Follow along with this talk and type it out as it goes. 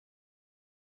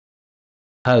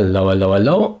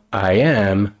Hello, I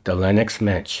am the Linux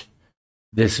Mitch.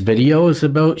 This video is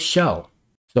about shell.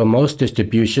 So most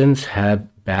distributions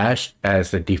have bash as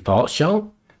the default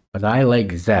shell, but I like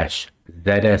ZSH,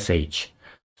 ZSH.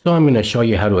 So I'm going to show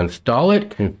you how to install it,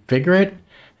 configure it,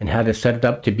 and how to set it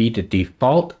up to be the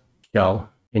default shell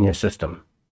in your system.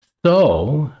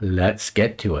 So let's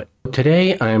get to it.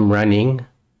 Today I'm running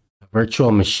a virtual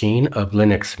machine of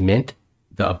Linux Mint,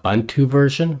 the Ubuntu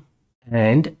version,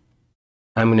 and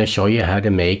I'm going to show you how to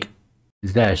make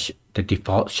ZSH the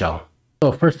default shell.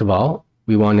 So first of all,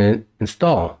 we want to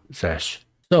install ZSH.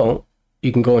 So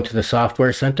you can go into the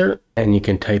Software Center and you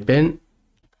can type in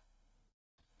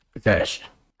ZSH.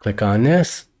 Click on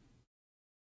this,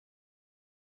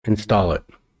 install it.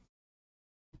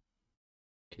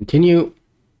 Continue,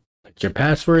 put your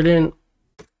password in,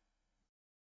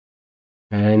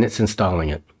 and it's installing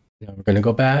it. Now we're going to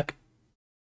go back.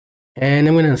 And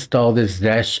I'm going to install this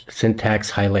ZSH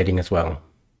syntax highlighting as well.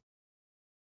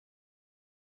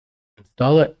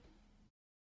 Install it.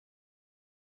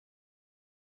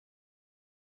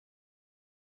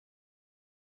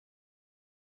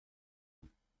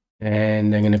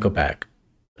 And I'm going to go back.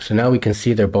 So now we can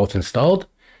see they're both installed.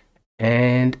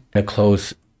 And I'm going to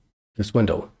close this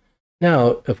window.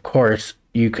 Now, of course,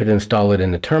 you could install it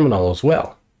in the terminal as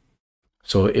well.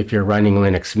 So if you're running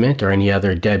Linux Mint or any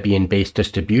other Debian-based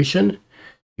distribution,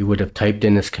 you would have typed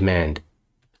in this command,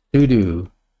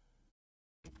 sudo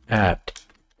apt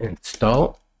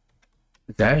install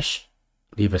ZSH,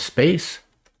 leave a space,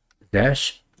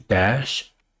 ZSH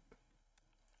dash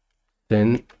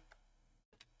syntax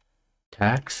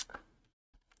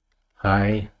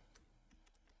highlighting,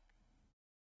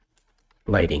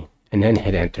 and then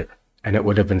hit enter, and it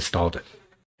would have installed it.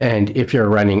 And if you're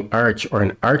running Arch or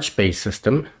an Arch-based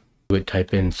system, you would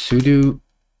type in sudo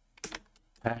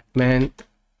pacman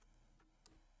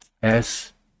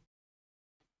s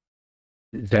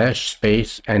ZSH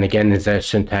space, and again the ZSH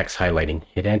syntax highlighting.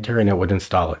 Hit enter and it would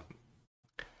install it.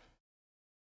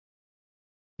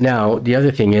 Now, the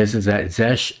other thing is that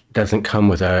ZSH doesn't come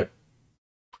with a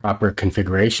proper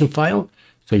configuration file,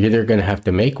 so you're either going to have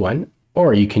to make one,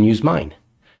 or you can use mine.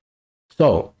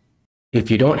 So, if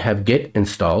you don't have Git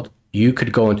installed, you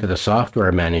could go into the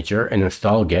software manager and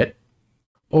install Git,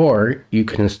 or you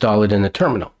can install it in the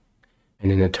terminal. And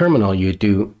in the terminal, you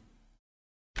do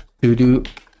sudo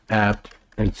apt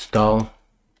install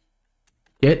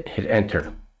Git, hit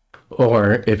enter.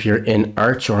 Or if you're in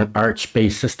Arch or an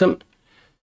Arch-based system,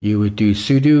 you would do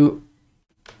sudo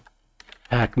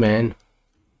pacman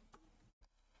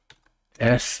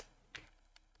s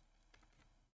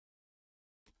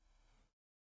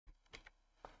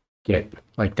Git,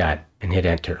 like that, and hit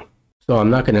enter. So I'm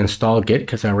not going to install Git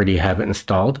because I already have it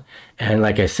installed. And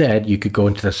like I said, you could go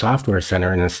into the Software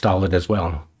Center and install it as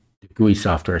well. The GUI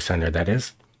Software Center, that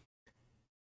is.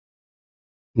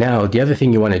 Now, the other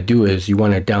thing you want to do is you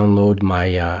want to download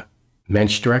my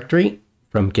Mensch directory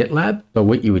from GitLab. So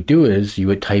what you would do is you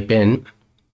would type in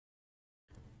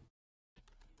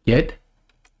git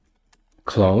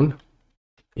clone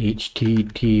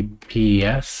https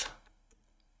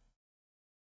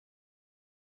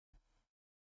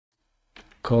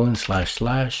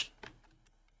 //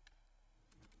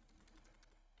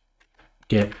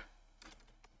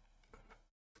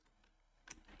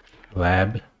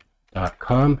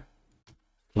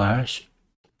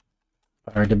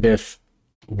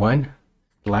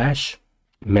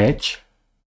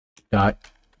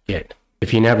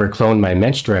 If you never cloned my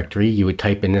Mensch directory, you would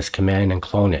type in this command and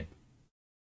clone it.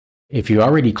 If you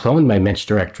already cloned my Mensch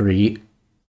directory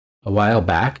a while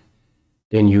back,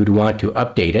 then you'd want to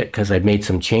update it because I've made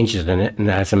some changes in it. And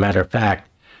as a matter of fact,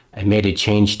 I made a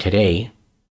change today.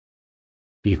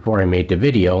 Before I made the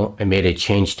video, I made a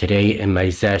change today in my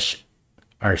ZSH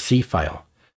RC file.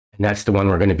 And that's the one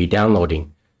we're going to be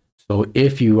downloading. So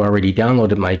if you already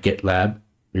downloaded my GitLab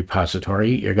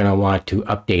repository, you're going to want to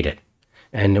update it.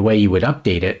 And the way you would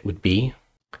update it would be,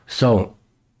 so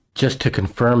just to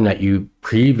confirm that you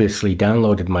previously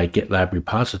downloaded my GitLab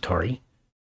repository,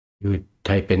 you would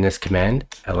type in this command,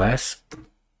 ls,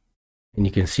 and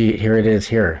you can see here it is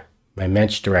here, my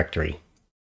Mensch directory.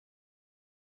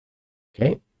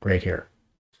 Okay, right here.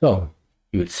 So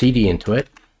you would cd into it,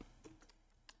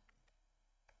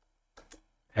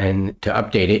 and to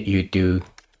update it, you do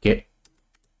git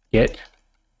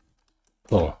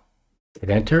pull, hit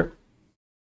enter,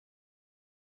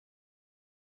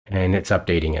 and it's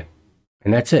updating it.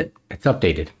 And that's it, it's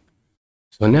updated.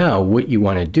 So now what you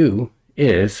want to do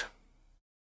is,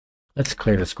 let's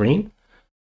clear the screen.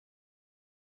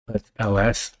 Let's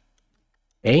ls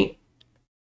 8.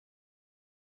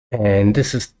 And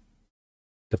this is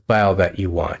the file that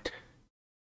you want.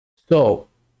 So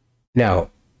now,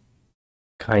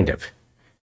 kind of,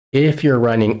 if you're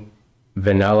running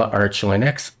vanilla Arch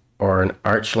Linux or an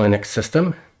Arch Linux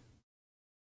system,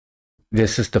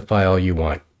 this is the file you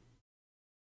want.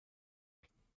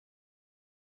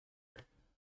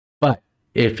 But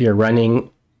if you're running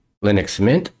Linux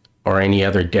Mint or any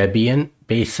other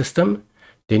Debian-based system,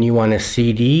 then you want to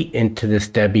CD into this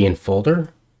Debian folder,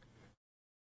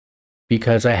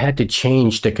 because I had to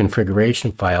change the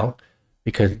configuration file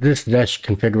because this ZSH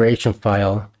configuration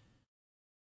file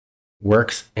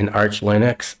works in Arch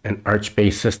Linux and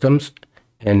Arch-based systems,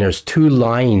 and there's 2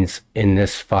 lines in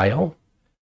this file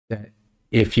that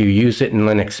if you use it in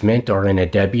Linux Mint or in a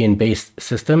Debian-based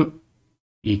system,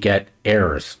 you get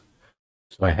errors.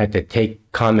 So I had to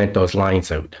comment those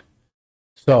lines out.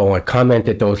 So I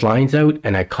commented those lines out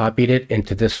and I copied it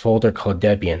into this folder called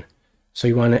Debian. So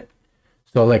you want to,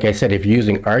 so like I said, if you're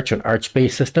using Arch or an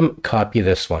Arch-based system, copy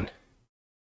this one.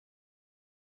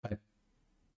 But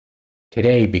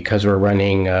today, because we're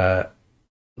running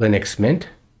Linux Mint,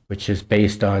 which is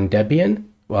based on Debian,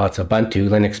 well, it's Ubuntu,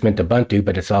 Linux Mint Ubuntu,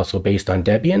 but it's also based on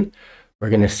Debian. We're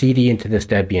going to CD into this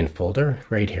Debian folder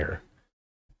right here.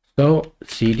 So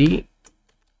CD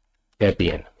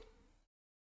Debian.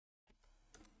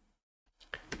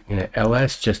 I'm going to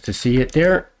ls just to see it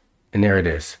there, and there it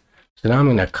is. So now I'm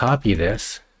going to copy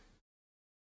this.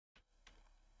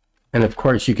 And of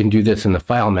course, you can do this in the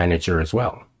file manager as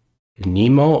well, in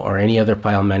Nemo or any other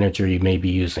file manager you may be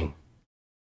using.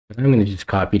 But I'm going to just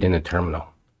copy it in the terminal.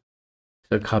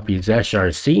 So copy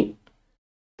ZSH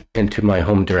into my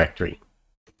home directory.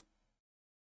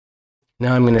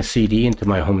 Now I'm going to CD into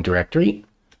my home directory.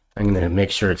 I'm going to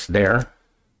make sure it's there.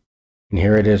 And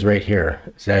here it is right here,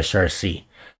 ZSH.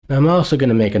 Now I'm also going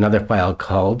to make another file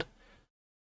called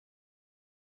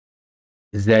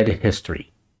ZHistory.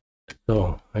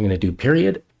 So I'm going to do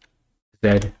period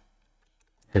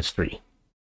ZHistory.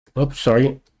 Oops,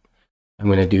 sorry. I'm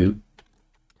going to do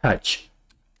touch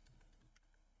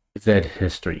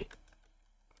ZHistory.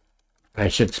 I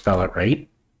should spell it right.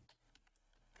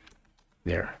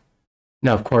 There.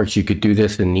 Now, of course, you could do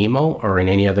this in Nemo or in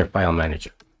any other file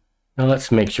manager. Now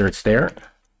let's make sure it's there.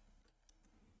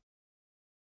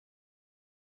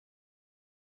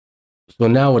 So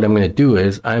now what I'm going to do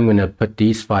is I'm going to put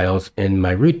these files in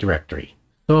my root directory.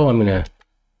 So I'm going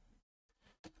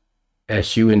to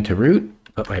su into root,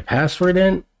 put my password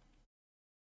in,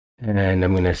 and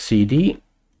I'm going to cd.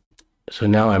 So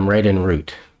now I'm right in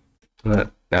root.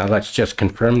 Now let's just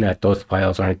confirm that those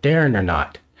files aren't there, and they're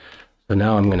not. So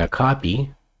now I'm going to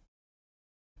copy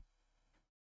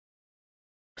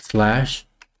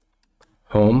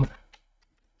 /home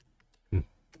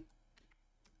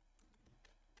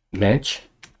mensch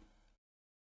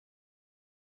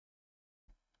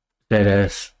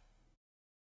ZSHRC,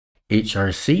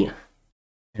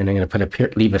 and I'm going to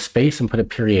put leave a space and put a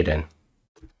period in,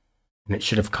 and it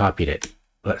should have copied it.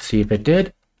 Let's see if it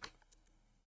did,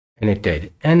 and it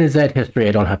did. And is that history?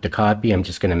 I don't have to copy. I'm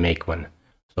just going to make one.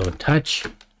 So touch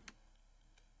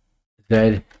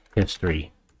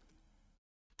ZHistory.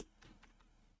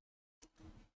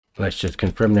 Let's just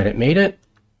confirm that it made it.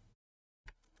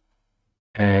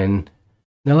 And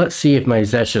now let's see if my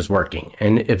ZSH is working.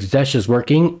 And if ZSH is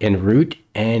working in root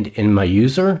and in my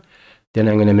user, then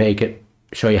I'm going to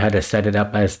show you how to set it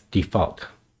up as default.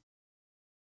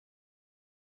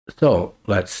 So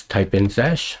let's type in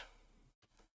ZSH.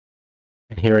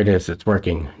 And here it is, it's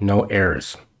working, no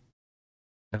errors.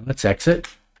 Now let's exit.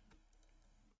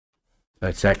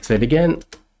 Let's exit again.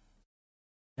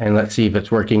 And let's see if it's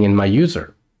working in my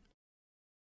user.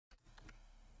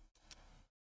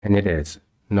 And it is,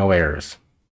 no errors.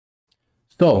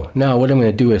 So now what I'm going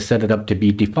to do is set it up to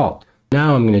be default.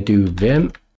 Now I'm going to do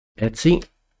vim etc,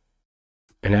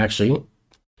 and actually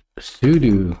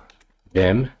sudo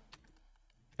vim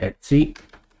etc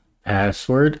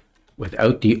password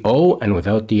without the O and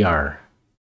without the R.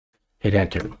 Hit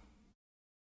enter.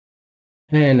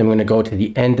 And I'm going to go to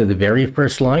the end of the very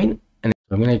first line, and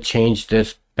I'm going to change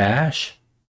this bash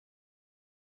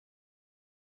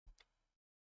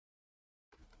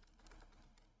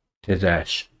to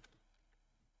ZSH.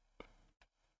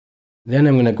 Then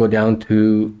I'm going to go down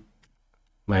to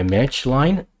my mensch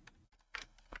line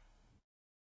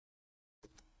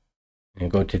and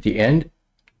go to the end.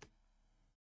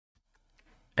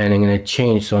 And I'm going to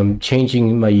change, so I'm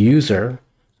changing my user.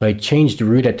 So I changed the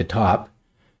root at the top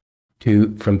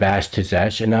from bash to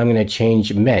ZSH, and now I'm going to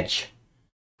change mensch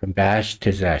from bash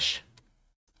to ZSH.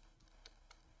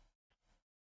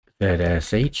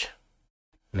 ZSH.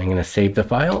 And I'm going to save the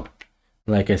file.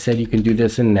 Like I said, you can do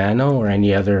this in Nano or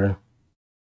any other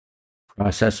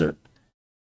processor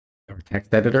or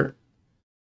text editor.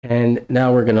 And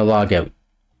now we're going to log out.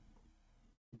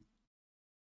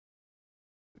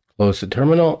 Close the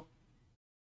terminal.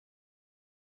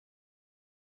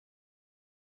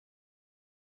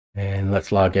 And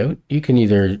let's log out. You can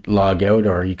either log out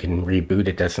or you can reboot,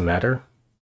 it doesn't matter.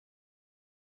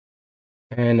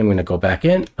 And I'm going to go back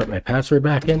in, put my password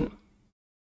back in.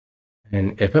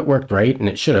 And if it worked right, and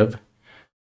it should have,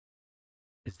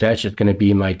 ZSH is going to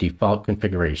be my default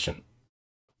configuration.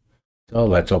 So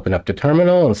let's open up the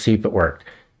terminal and see if it worked.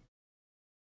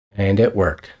 And it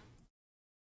worked.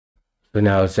 So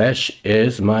now ZSH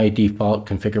is my default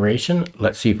configuration.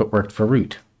 Let's see if it worked for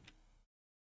root.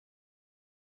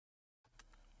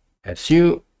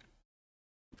 SU,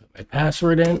 put my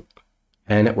password in,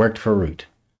 and it worked for root.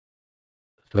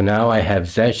 So now I have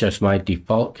ZSH as my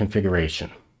default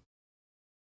configuration.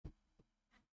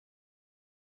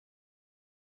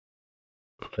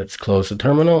 Let's close the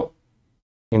terminal.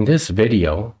 In this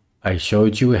video, I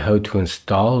showed you how to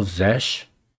install ZSH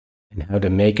and how to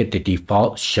make it the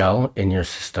default shell in your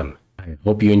system. I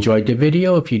hope you enjoyed the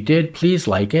video. If you did, please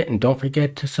like it and don't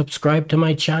forget to subscribe to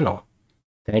my channel.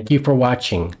 Thank you for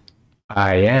watching.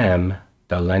 I am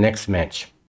the Linux Mensch.